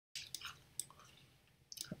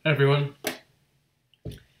Everyone.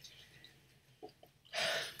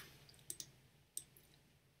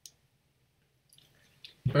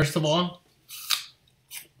 First of all,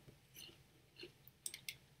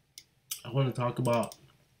 I want to talk about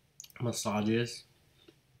massages.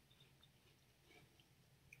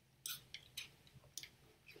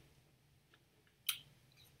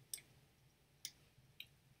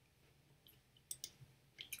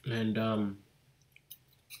 And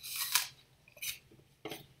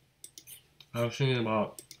I was thinking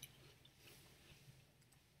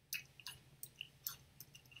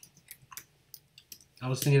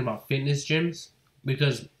about fitness gyms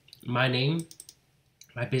because my name,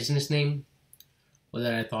 my business name, what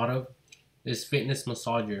that I thought of is fitness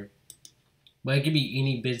massager. But it could be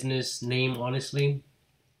any business name, honestly.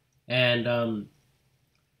 And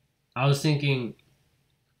I was thinking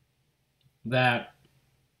that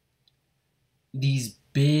these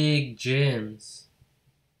big gyms,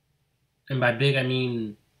 and by big I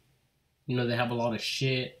mean, they have a lot of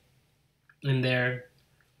shit in there,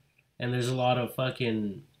 and there's a lot of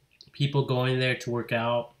fucking people going there to work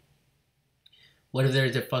out. What if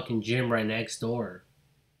there's a fucking gym right next door?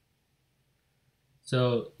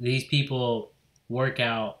 So these people work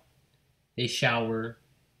out, they shower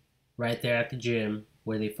right there at the gym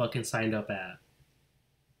where they fucking signed up at.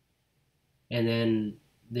 And then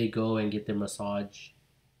they go and get their massage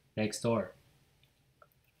next door.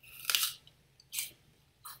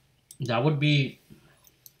 That would be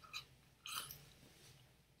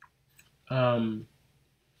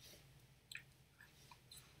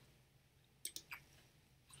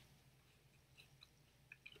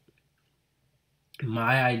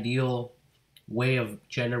my ideal way of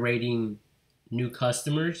generating new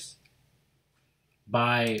customers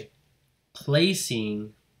by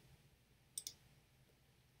placing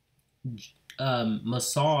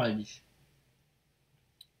massage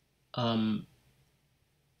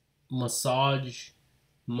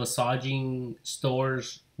massaging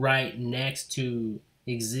stores right next to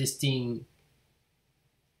existing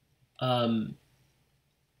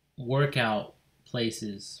workout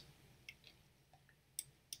places.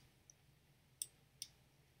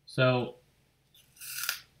 So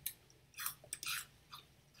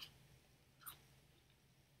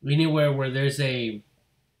anywhere where there's a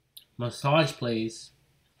massage place,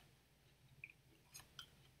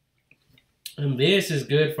 and this is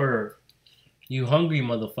good for you hungry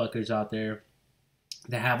motherfuckers out there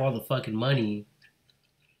that have all the fucking money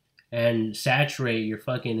and saturate your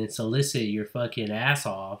fucking and solicit your fucking ass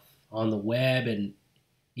off on the web and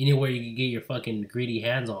anywhere you can get your fucking greedy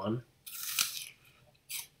hands on.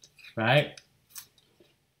 Right?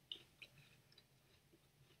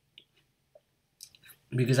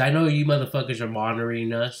 Because I know you motherfuckers are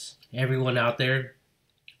monitoring us. Everyone out there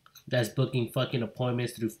that's booking fucking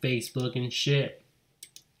appointments through Facebook and shit.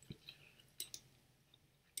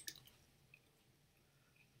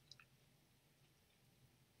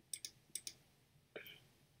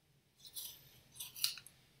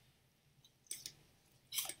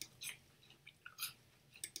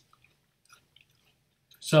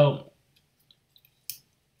 So,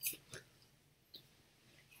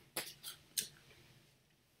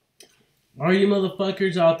 all you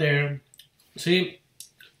motherfuckers out there, see,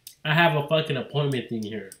 I have a fucking appointment thing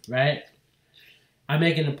here, right? I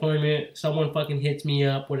make an appointment, someone fucking hits me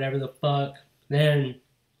up, whatever the fuck, then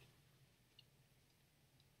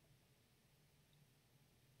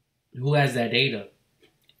who has that data?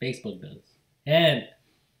 Facebook does. And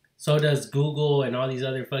so does Google and all these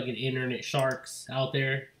other fucking internet sharks out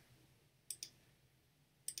there.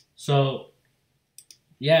 So,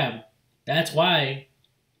 yeah, that's why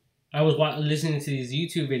I was listening to these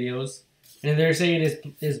YouTube videos, and they're saying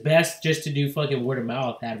it's best just to do fucking word of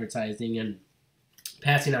mouth advertising and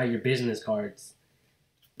passing out your business cards,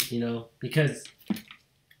 because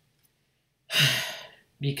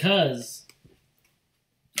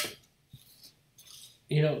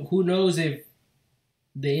who knows if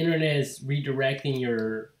the internet is redirecting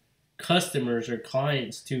your customers or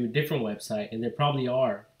clients to a different website, and they probably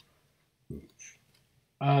are.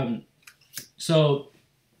 So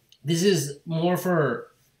this is more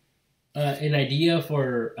for an idea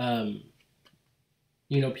for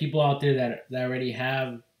people out there that already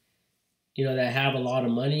have that have a lot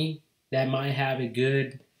of money, that might have a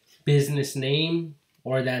good business name,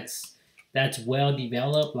 or that's well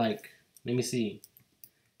developed. Like, let me see.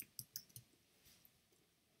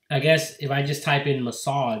 I guess if I just type in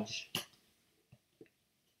massage,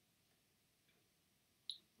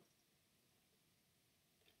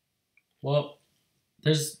 well,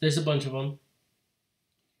 there's a bunch of them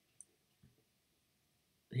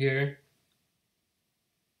here.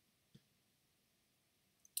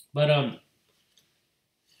 But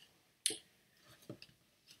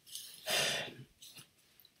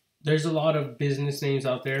there's a lot of business names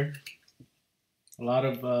out there, a lot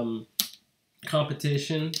of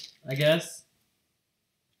competition, I guess.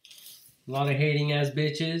 A lot of hating ass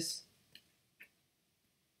bitches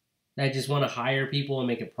that just want to hire people and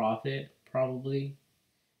make a profit, probably.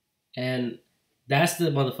 And that's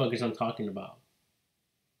the motherfuckers I'm talking about.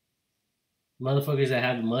 Motherfuckers that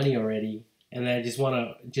have the money already and that just want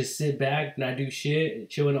to just sit back, not do shit,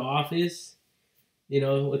 chill in the office,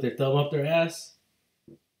 with their thumb up their ass.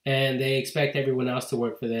 And they expect everyone else to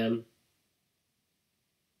work for them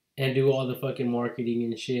and do all the fucking marketing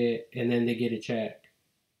and shit, and then they get a check.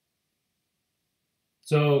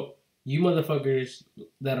 So, you motherfuckers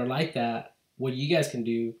that are like that, what you guys can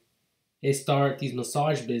do is start these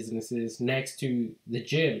massage businesses next to the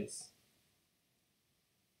gyms.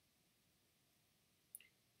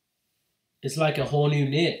 It's like a whole new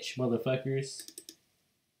niche, motherfuckers.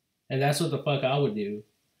 And that's what the fuck I would do.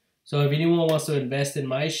 So if anyone wants to invest in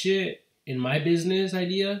my shit, in my business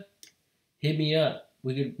idea, hit me up.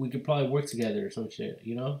 We could probably work together or some shit,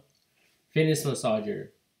 Fitness massager.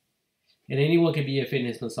 And anyone could be a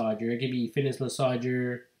fitness massager. It could be fitness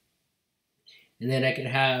massager. And then I could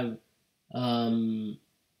have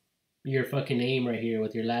your fucking name right here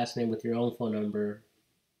with your last name with your own phone number.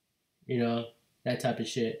 That type of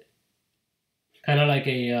shit. Kind of like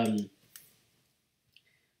a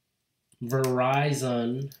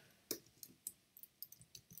Verizon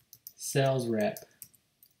sales rep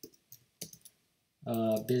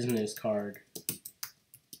business card.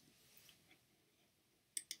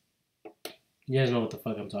 You guys know what the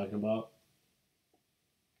fuck I'm talking about.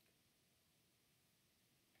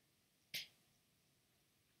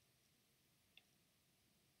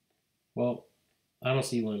 Well, I don't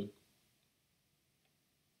see one.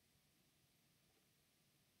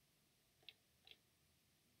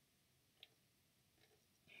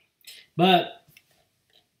 But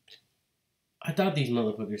I thought these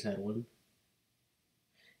motherfuckers had one.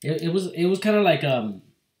 It was kind of like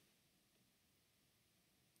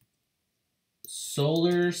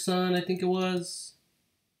Solar Sun, I think it was.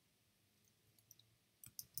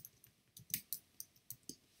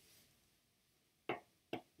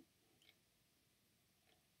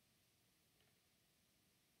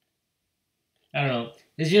 I don't know.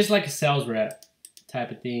 It's just like a sales rep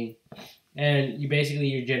type of thing. And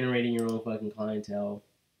you're generating your own fucking clientele.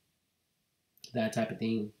 That type of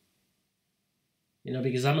thing.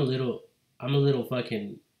 Because I'm a little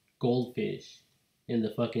fucking goldfish in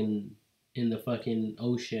the fucking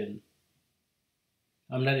ocean.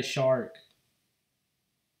 I'm not a shark.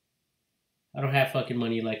 I don't have fucking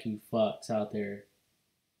money like you fucks out there.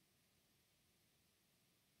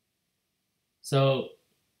 So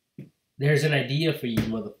there's an idea for you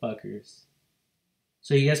motherfuckers.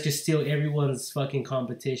 So you guys can steal everyone's fucking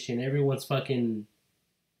competition, everyone's fucking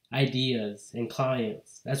ideas and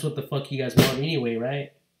clients. That's what the fuck you guys want anyway,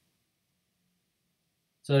 right?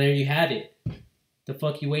 So there you have it. The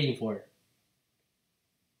fuck you waiting for?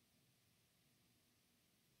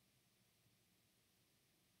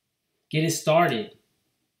 Get it started.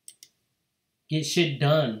 Get shit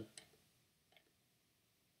done.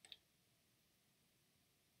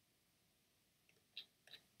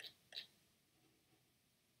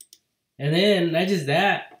 And then, not just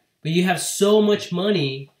that, but you have so much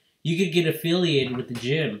money, you could get affiliated with the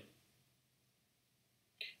gym.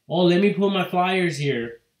 Oh, let me put my flyers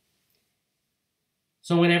here.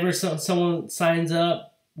 So whenever someone signs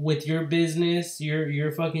up with your business,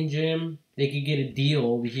 your fucking gym, they could get a deal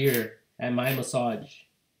over here at my massage.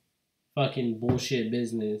 Fucking bullshit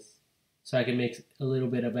business. So I can make a little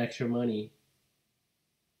bit of extra money.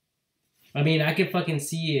 I mean, I could fucking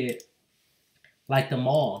see it like the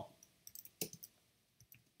mall.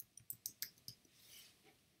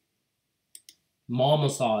 Mall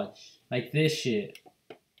massage. Like this shit.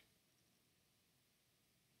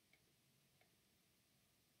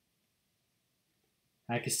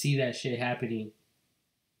 I could see that shit happening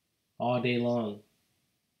all day long.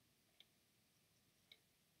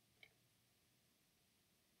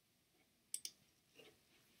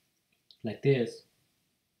 Like this.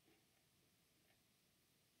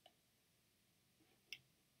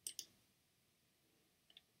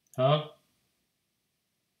 Huh?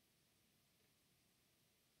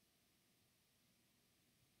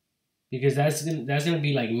 Because that's gonna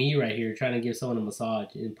be like me right here trying to give someone a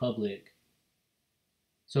massage in public.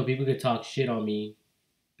 So people could talk shit on me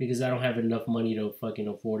because I don't have enough money to fucking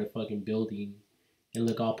afford a fucking building and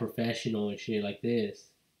look all professional and shit like this.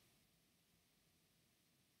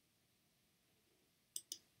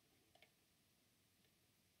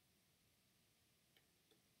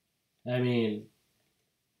 I mean,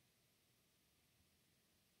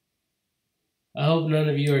 I hope none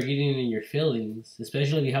of you are getting in your feelings,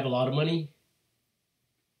 especially if you have a lot of money.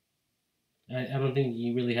 I don't think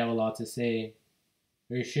you really have a lot to say,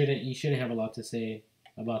 or you shouldn't have a lot to say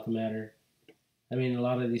about the matter. I mean, a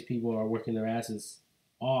lot of these people are working their asses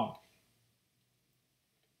off,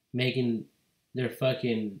 making their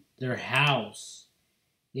house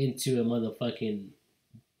into a motherfucking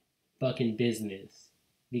fucking business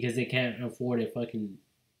because they can't afford a fucking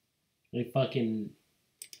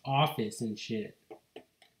office and shit.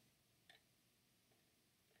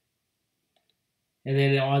 And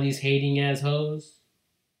then all these hating ass hoes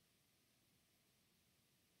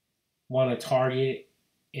want to target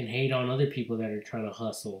and hate on other people that are trying to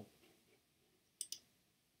hustle.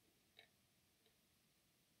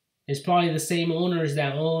 It's probably the same owners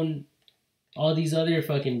that own all these other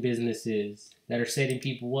fucking businesses that are setting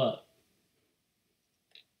people up.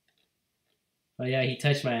 Oh yeah, he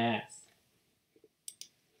touched my ass.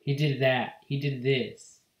 He did that. He did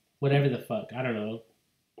this. Whatever the fuck. I don't know.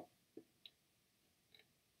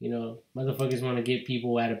 You know, motherfuckers want to get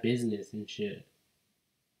people out of business and shit.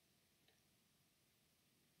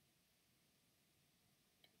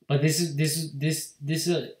 But this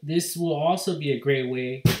will also be a great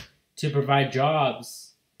way to provide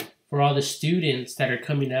jobs for all the students that are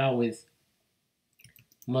coming out with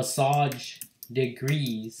massage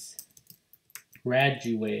degrees,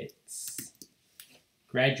 graduates.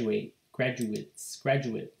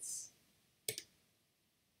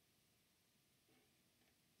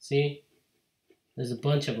 See? There's a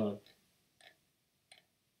bunch of them.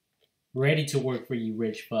 Ready to work for you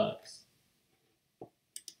rich fucks.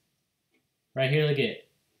 Right here, look at it.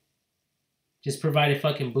 Just provide a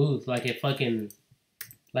fucking booth like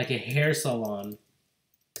a hair salon.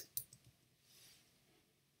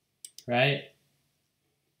 Right?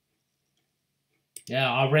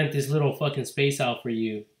 Yeah, I'll rent this little fucking space out for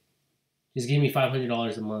you. Just give me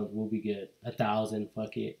 $500 a month. We'll be good. 1,000.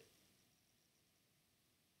 Fuck it.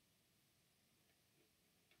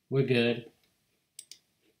 We're good.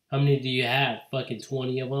 How many do you have? Fucking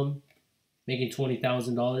 20 of them? Making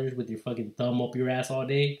 $20,000 with your fucking thumb up your ass all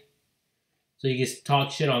day? So you can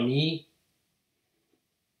talk shit on me?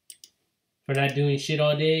 For not doing shit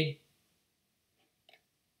all day?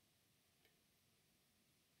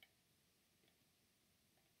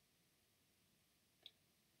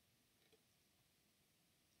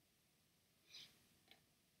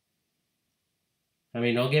 I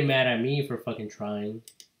mean, don't get mad at me for fucking trying.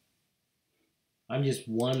 I'm just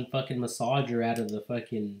one fucking massager out of the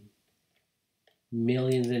fucking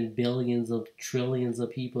millions and billions of trillions of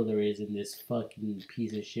people there is in this fucking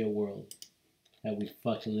piece of shit world that we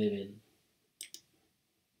fucking live in.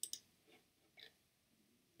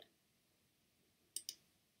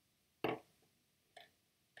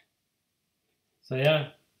 So yeah,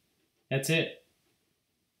 that's it.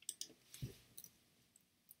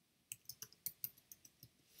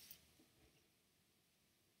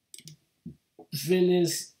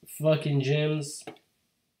 Fitness fucking gyms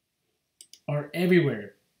are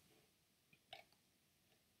everywhere.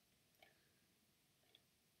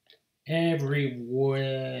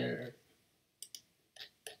 Everywhere.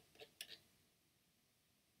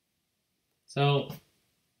 So,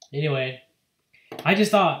 anyway, I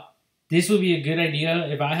just thought this would be a good idea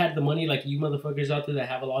if I had the money like you motherfuckers out there that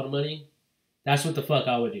have a lot of money. That's what the fuck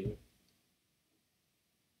I would do.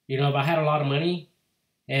 You know, if I had a lot of money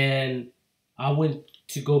and I went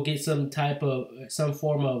to go get some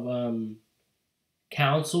form of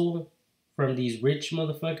counsel from these rich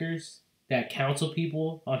motherfuckers that counsel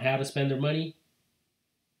people on how to spend their money.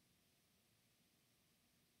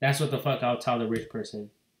 That's what the fuck I'll tell the rich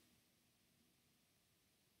person.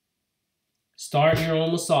 Start your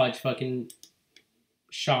own massage fucking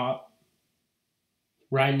shop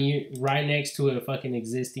right next to a fucking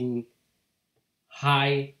existing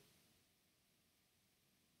high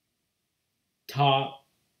top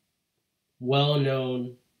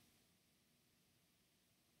well-known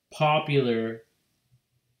popular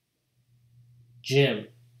gym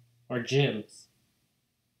or gyms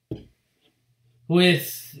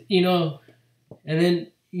with, you know, and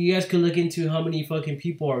then you guys could look into how many fucking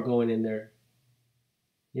people are going in there.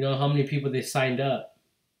 You know, how many people they signed up.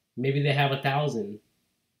 Maybe they have 1,000.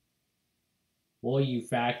 Well, you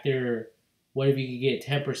factor, what if you could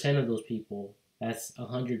get 10% of those people? That's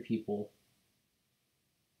 100 people.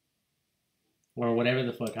 Or whatever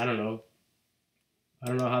the fuck, I don't know. I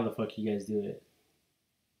don't know how the fuck you guys do it.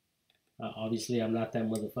 Obviously, I'm not that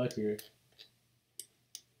motherfucker.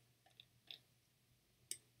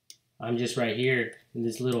 I'm just right here in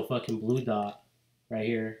this little fucking blue dot right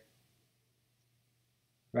here.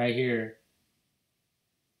 right here.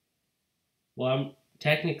 Well, I'm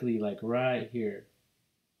technically like right here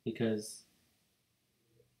because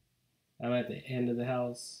I'm at the end of the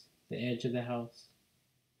house, the edge of the house.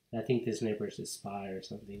 I think this neighbor's a spy or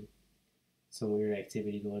something. Some weird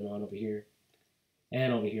activity going on over here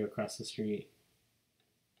and over here across the street.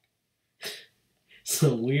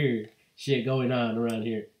 Some weird shit going on around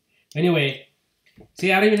here. Anyway,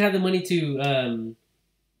 see, I don't even have the money to,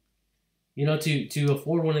 to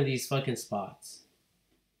afford one of these fucking spots.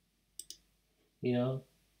 You know?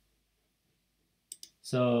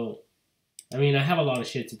 So, I mean, I have a lot of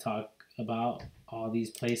shit to talk about all these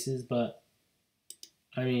places, but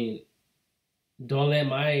I mean, don't let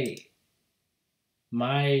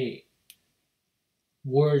my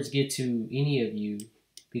words get to any of you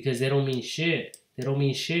because they don't mean shit. They don't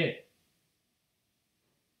mean shit.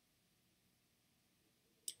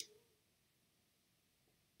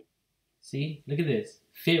 See? Look at this.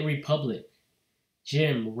 Fit Republic.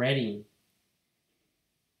 Gym, Reading.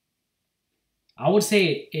 I would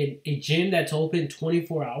say a gym that's open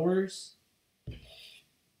 24 hours,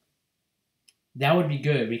 that would be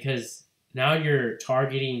good because now you're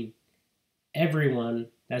targeting everyone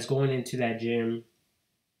that's going into that gym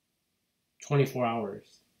 24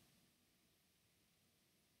 hours.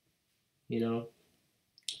 You know?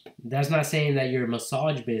 That's not saying that your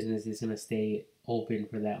massage business is going to stay open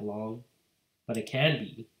for that long, but it can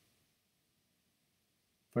be.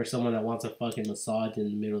 For someone that wants a fucking massage in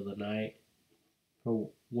the middle of the night for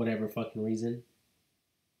whatever fucking reason.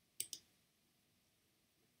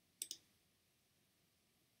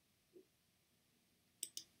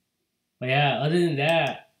 But yeah, other than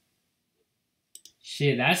that,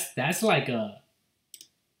 shit, that's like a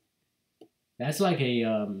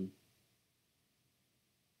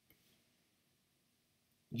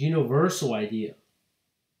universal idea.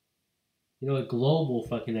 You know, a global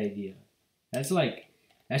fucking idea. That's like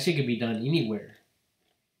that shit could be done anywhere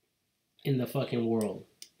in the fucking world.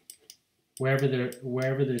 Wherever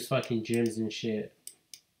there's fucking gyms and shit.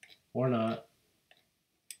 Or not.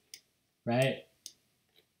 Right?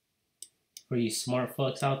 For you smart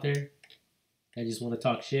fucks out there that just want to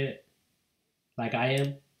talk shit. Like I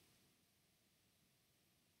am.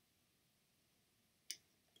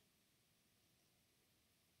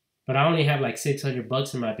 But I only have like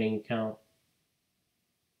 $600 in my bank account.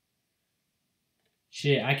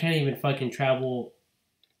 Shit, I can't even fucking travel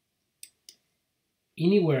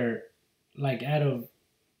anywhere like out of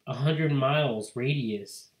 100 miles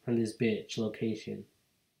radius from this bitch location.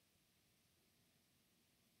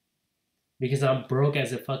 Because I'm broke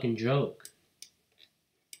as a fucking joke.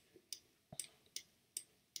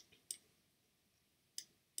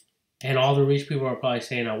 And all the rich people are probably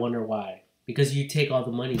saying, I wonder why. Because you take all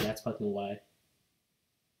the money, that's fucking why.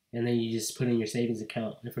 And then you just put in your savings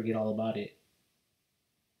account and forget all about it.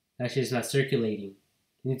 That shit's not circulating.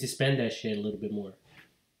 You need to spend that shit a little bit more.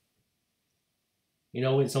 You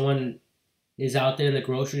know, when someone is out there in the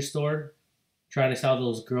grocery store trying to sell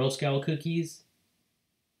those Girl Scout cookies,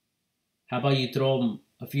 how about you throw them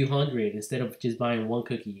a few hundred instead of just buying one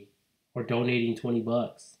cookie or donating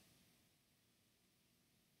 $20?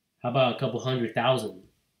 How about a couple 100,000?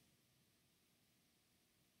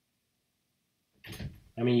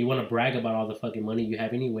 I mean, you want to brag about all the fucking money you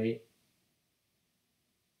have anyway.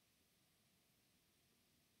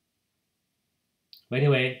 But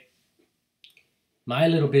anyway, my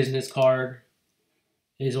little business card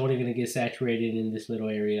is only going to get saturated in this little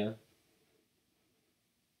area.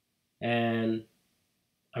 And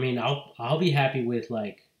I mean, I'll be happy with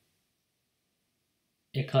like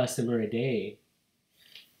a customer a day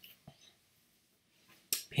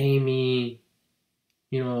paying me,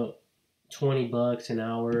 $20 an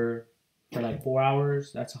hour for like 4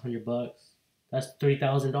 hours. That's $100. That's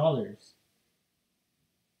 $3,000.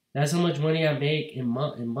 That's how much money I make in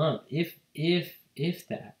month, if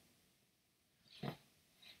that.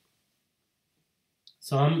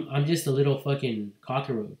 So I'm just a little fucking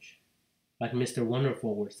cockroach, like Mr.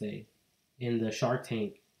 Wonderful would say in the Shark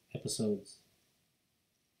Tank episodes.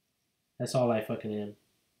 That's all I fucking am.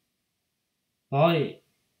 Probably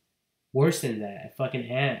worse than that, a fucking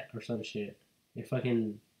ant or some shit. A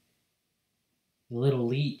fucking little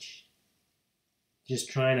leech just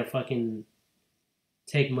trying to fucking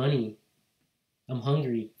take money. I'm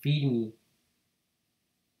hungry. Feed me.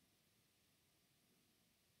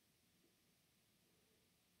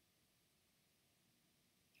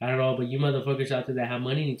 I don't know, but you motherfuckers out there that have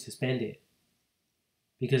money need to spend it.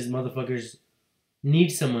 Because motherfuckers need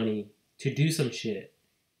some money to do some shit.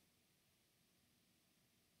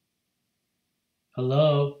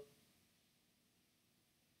 Hello?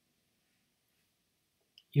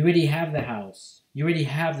 You already have the house. You already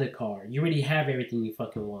have the car. You already have everything you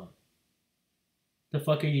fucking want. The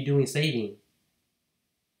fuck are you doing saving?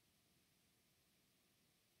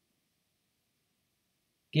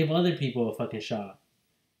 Give other people a fucking shot.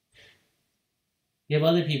 Give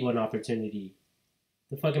other people an opportunity.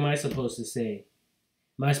 The fuck am I supposed to say?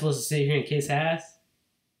 Am I supposed to sit here and kiss ass?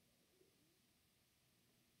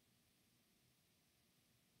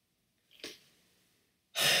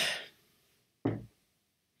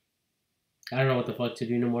 I don't know what the fuck to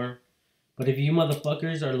do no more. But if you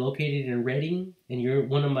motherfuckers are located in Reading and you're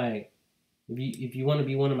one of my, if you want to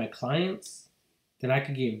be one of my clients, then I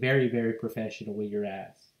could get very, very professional with your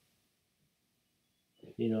ass.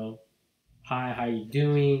 You know, hi, how you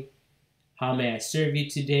doing? How may I serve you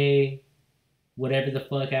today? Whatever the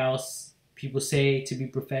fuck else people say to be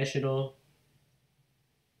professional.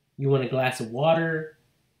 You want a glass of water?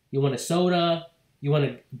 You want a soda? You want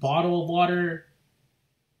a bottle of water?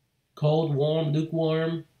 Cold, warm,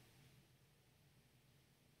 lukewarm?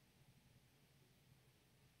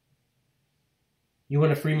 You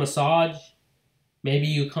want a free massage? Maybe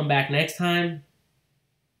you come back next time?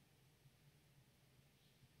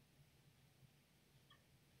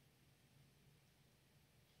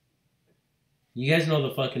 You guys know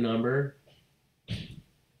the fucking number.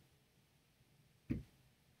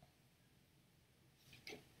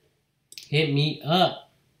 Hit me up.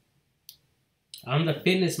 I'm the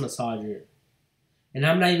fitness massager. And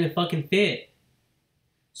I'm not even fucking fit.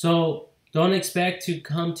 So don't expect to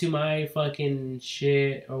come to my fucking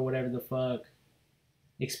shit or whatever the fuck.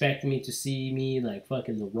 Expect me to see me like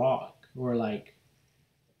fucking The Rock or like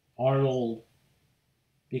Arnold.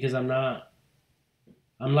 Because I'm not.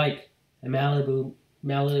 I'm like Malibu's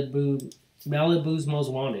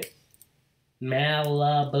most wanted.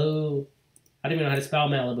 Malibu. I don't even know how to spell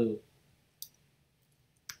Malibu.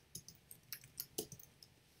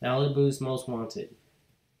 Malibu's most wanted.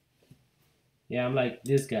 Yeah, I'm like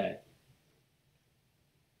this guy.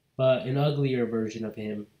 But an uglier version of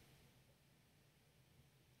him.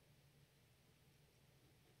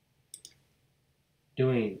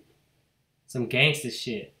 Doing some gangster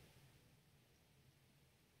shit.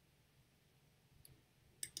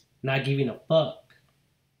 Not giving a fuck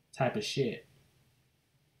type of shit.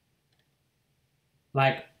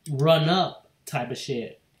 Like run up type of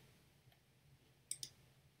shit.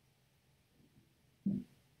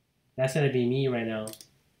 That's gonna be me right now.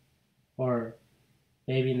 Or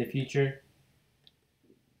maybe in the future.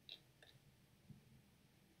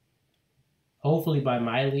 Hopefully by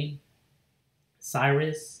Miley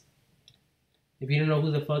Cyrus. If you don't know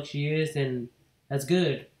who the fuck she is, then that's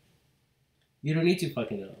good. You don't need to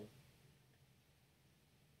fucking know.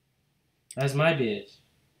 That's my bitch.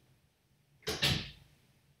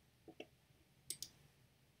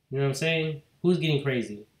 You know what I'm saying? Who's getting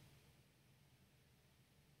crazy?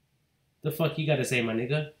 The fuck you gotta say, my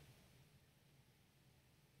nigga?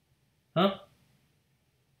 Huh?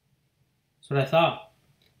 That's what I thought.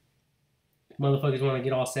 Motherfuckers want to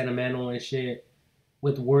get all sentimental and shit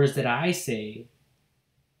with words that I say.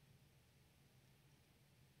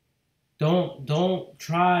 Don't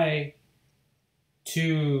try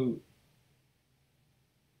to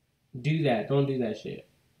do that. Don't do that shit.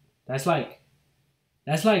 That's like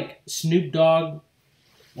Snoop Dogg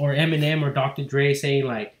or Eminem or Dr. Dre saying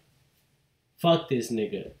like, fuck this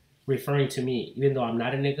nigga, referring to me, even though I'm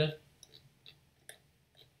not a nigga.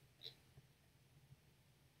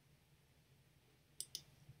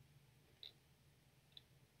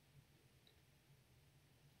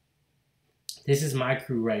 This is my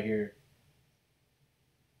crew right here.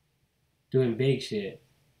 Doing big shit.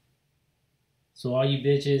 So all you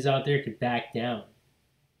bitches out there could back down.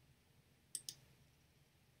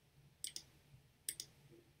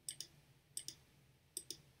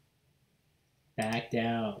 Back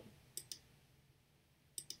down.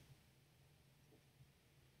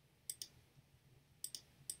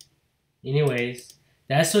 Anyways,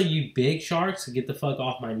 that's so you big sharks can get the fuck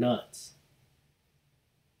off my nuts.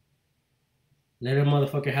 Let a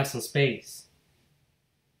motherfucker have some space.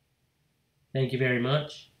 Thank you very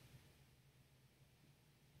much.